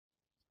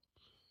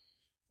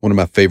One of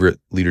my favorite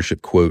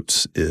leadership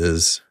quotes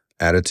is,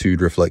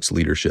 "Attitude reflects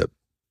leadership."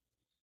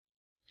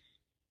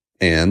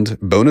 And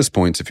bonus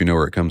points if you know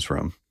where it comes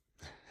from.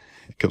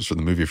 It comes from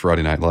the movie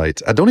Friday Night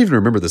Lights. I don't even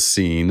remember the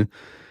scene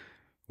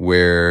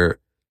where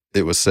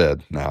it was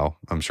said. Now,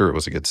 I'm sure it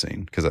was a good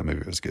scene because that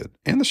movie was good.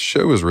 And the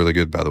show was really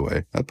good, by the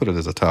way. I'd put it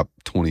as a top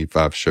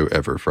 25 show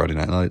ever, Friday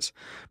Night Lights.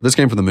 This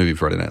came from the movie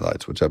Friday Night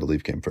Lights, which I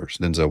believe came first.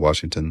 Denzel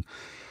Washington.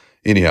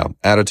 Anyhow,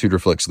 attitude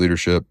reflects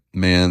leadership.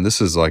 Man, this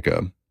is like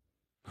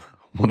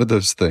one of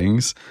those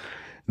things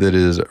that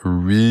is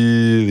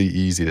really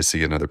easy to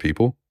see in other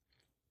people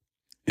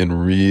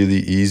and really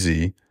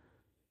easy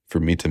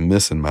for me to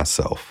miss in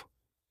myself.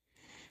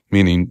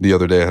 Meaning, the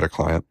other day I had a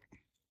client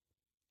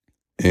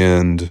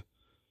and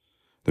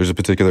there's a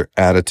particular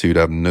attitude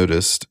I've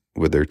noticed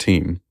with their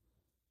team.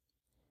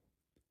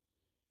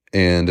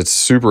 And it's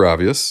super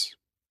obvious,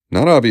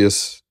 not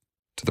obvious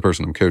to the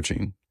person I'm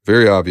coaching,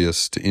 very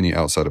obvious to any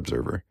outside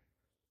observer.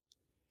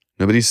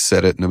 Nobody's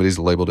said it, nobody's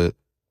labeled it.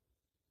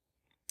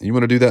 You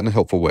want to do that in a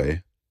helpful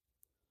way.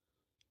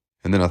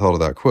 And then I thought of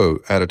that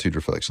quote, attitude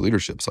reflects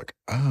leadership. It's like,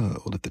 oh,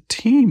 well, if the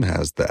team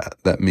has that,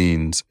 that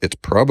means it's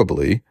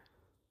probably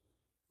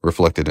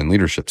reflected in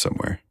leadership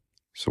somewhere.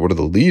 So what are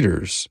the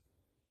leaders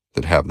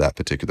that have that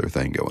particular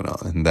thing going on?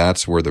 And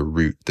that's where the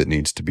root that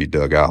needs to be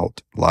dug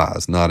out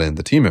lies, not in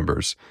the team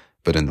members,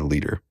 but in the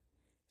leader.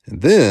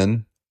 And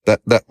then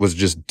that was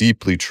just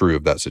deeply true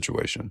of that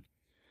situation.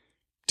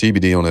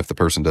 TBD on if the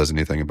person does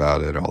anything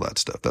about it, all that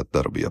stuff.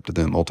 That'll be up to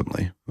them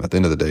ultimately. At the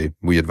end of the day,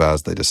 we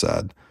advise, they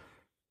decide.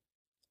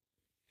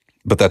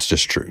 But that's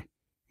just true.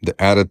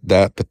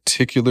 That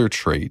particular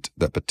trait,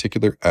 that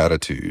particular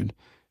attitude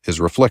is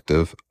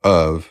reflective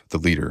of the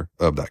leader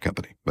of that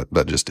company. But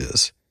that just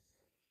is.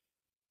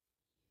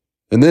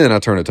 And then I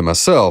turn it to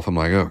myself. I'm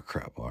like, oh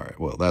crap. All right.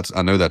 Well,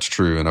 I know that's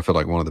true. And I feel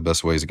like one of the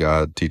best ways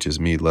God teaches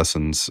me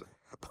lessons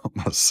about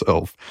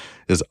myself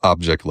is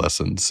object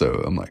lessons.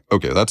 So I'm like,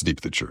 okay, that's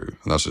deeply true.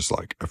 And that's just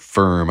like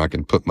I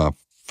can put my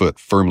foot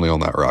firmly on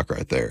that rock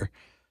right there.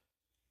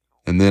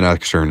 And then I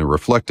turn to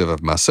reflective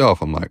of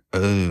myself. I'm like,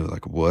 oh,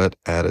 like what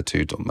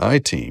attitudes on my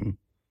team?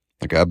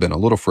 Like I've been a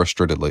little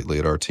frustrated lately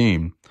at our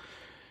team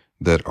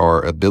that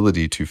our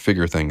ability to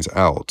figure things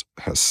out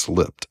has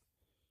slipped.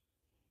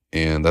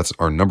 And that's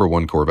our number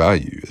one core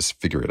value is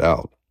figure it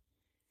out.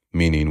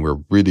 Meaning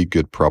we're really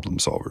good problem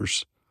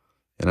solvers.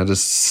 And I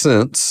just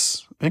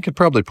sense, I could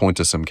probably point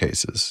to some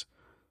cases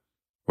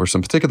where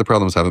some particular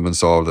problems haven't been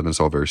solved. They've been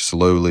solved very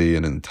slowly.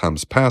 And in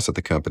times past at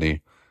the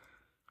company,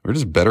 we're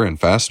just better and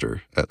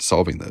faster at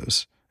solving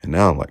those. And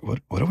now I'm like,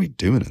 what are we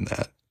doing in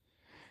that?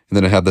 And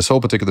then I had this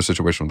whole particular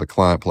situation with the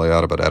client play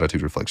out about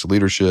attitude reflects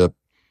leadership.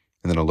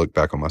 And then I look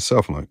back on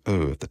myself. I'm like,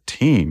 oh, if the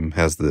team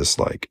has this,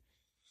 like,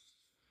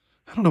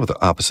 I don't know what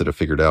the opposite of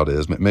figured out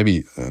is.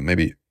 Maybe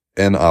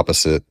an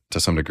opposite to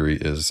some degree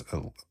is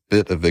a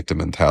bit of victim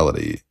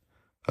mentality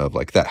of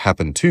like that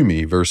happened to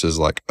me versus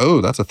like,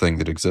 oh, that's a thing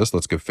that exists.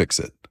 Let's go fix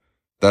it.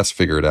 That's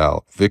figured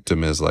out.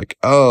 Victim is like,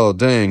 oh,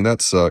 dang,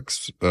 that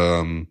sucks.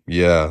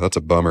 Yeah, that's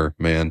a bummer,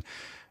 man.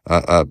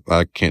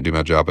 I can't do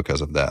my job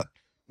because of that.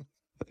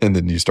 And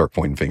then you start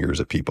pointing fingers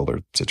at people or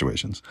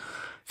situations.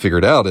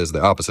 Figured out is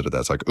the opposite of that.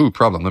 It's like, ooh,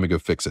 problem. Let me go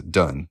fix it.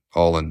 Done.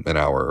 All in an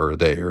hour or a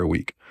day or a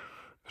week,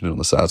 depending on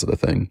the size of the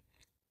thing.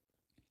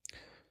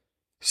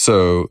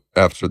 So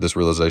after this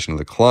realization of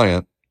the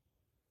client,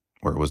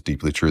 where it was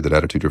deeply true that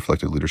attitude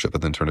reflected leadership,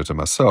 and then turned it to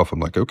myself, I'm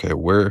like, okay,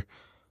 where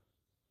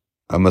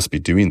I must be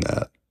doing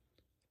that.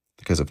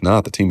 Because if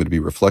not, the team would be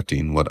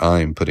reflecting what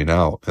I'm putting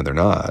out, and they're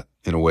not,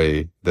 in a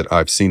way that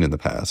I've seen in the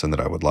past and that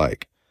I would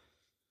like.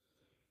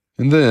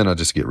 And then I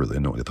just get really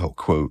annoyed at the whole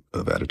quote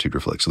of attitude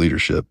reflects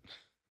leadership.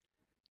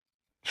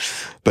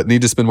 But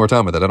need to spend more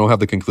time with it. I don't have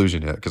the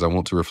conclusion yet because I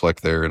want to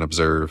reflect there and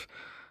observe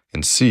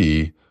and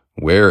see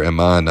where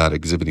am I not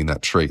exhibiting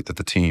that trait that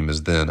the team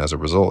is then, as a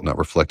result, not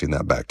reflecting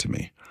that back to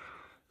me.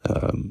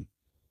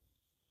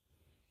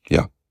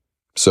 Yeah.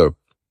 So,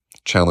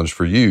 challenge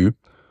for you,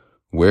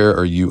 where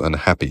are you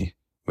unhappy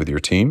with your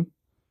team?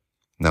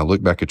 Now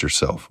look back at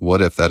yourself.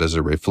 What if that is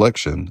a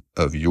reflection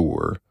of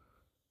your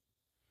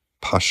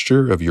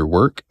posture, of your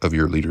work, of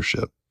your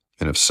leadership?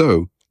 And if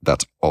so,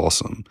 that's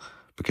awesome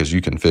because you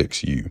can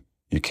fix you.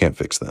 You can't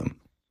fix them.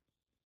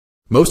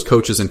 Most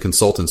coaches and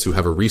consultants who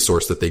have a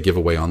resource that they give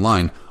away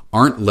online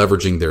aren't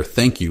leveraging their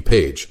thank you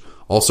page,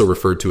 also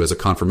referred to as a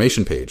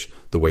confirmation page,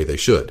 the way they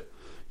should.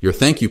 Your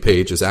thank you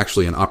page is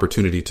actually an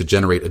opportunity to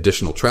generate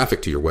additional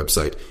traffic to your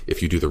website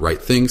if you do the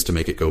right things to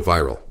make it go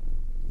viral.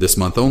 This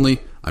month only,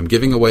 I'm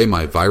giving away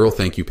my viral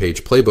thank you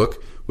page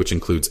playbook, which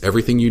includes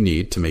everything you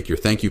need to make your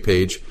thank you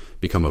page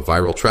become a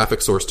viral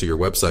traffic source to your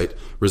website,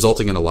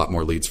 resulting in a lot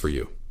more leads for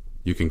you.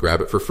 You can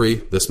grab it for free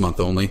this month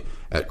only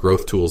at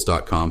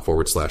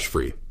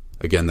growthtools.com/free.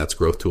 Again, that's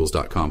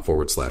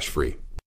growthtools.com/free.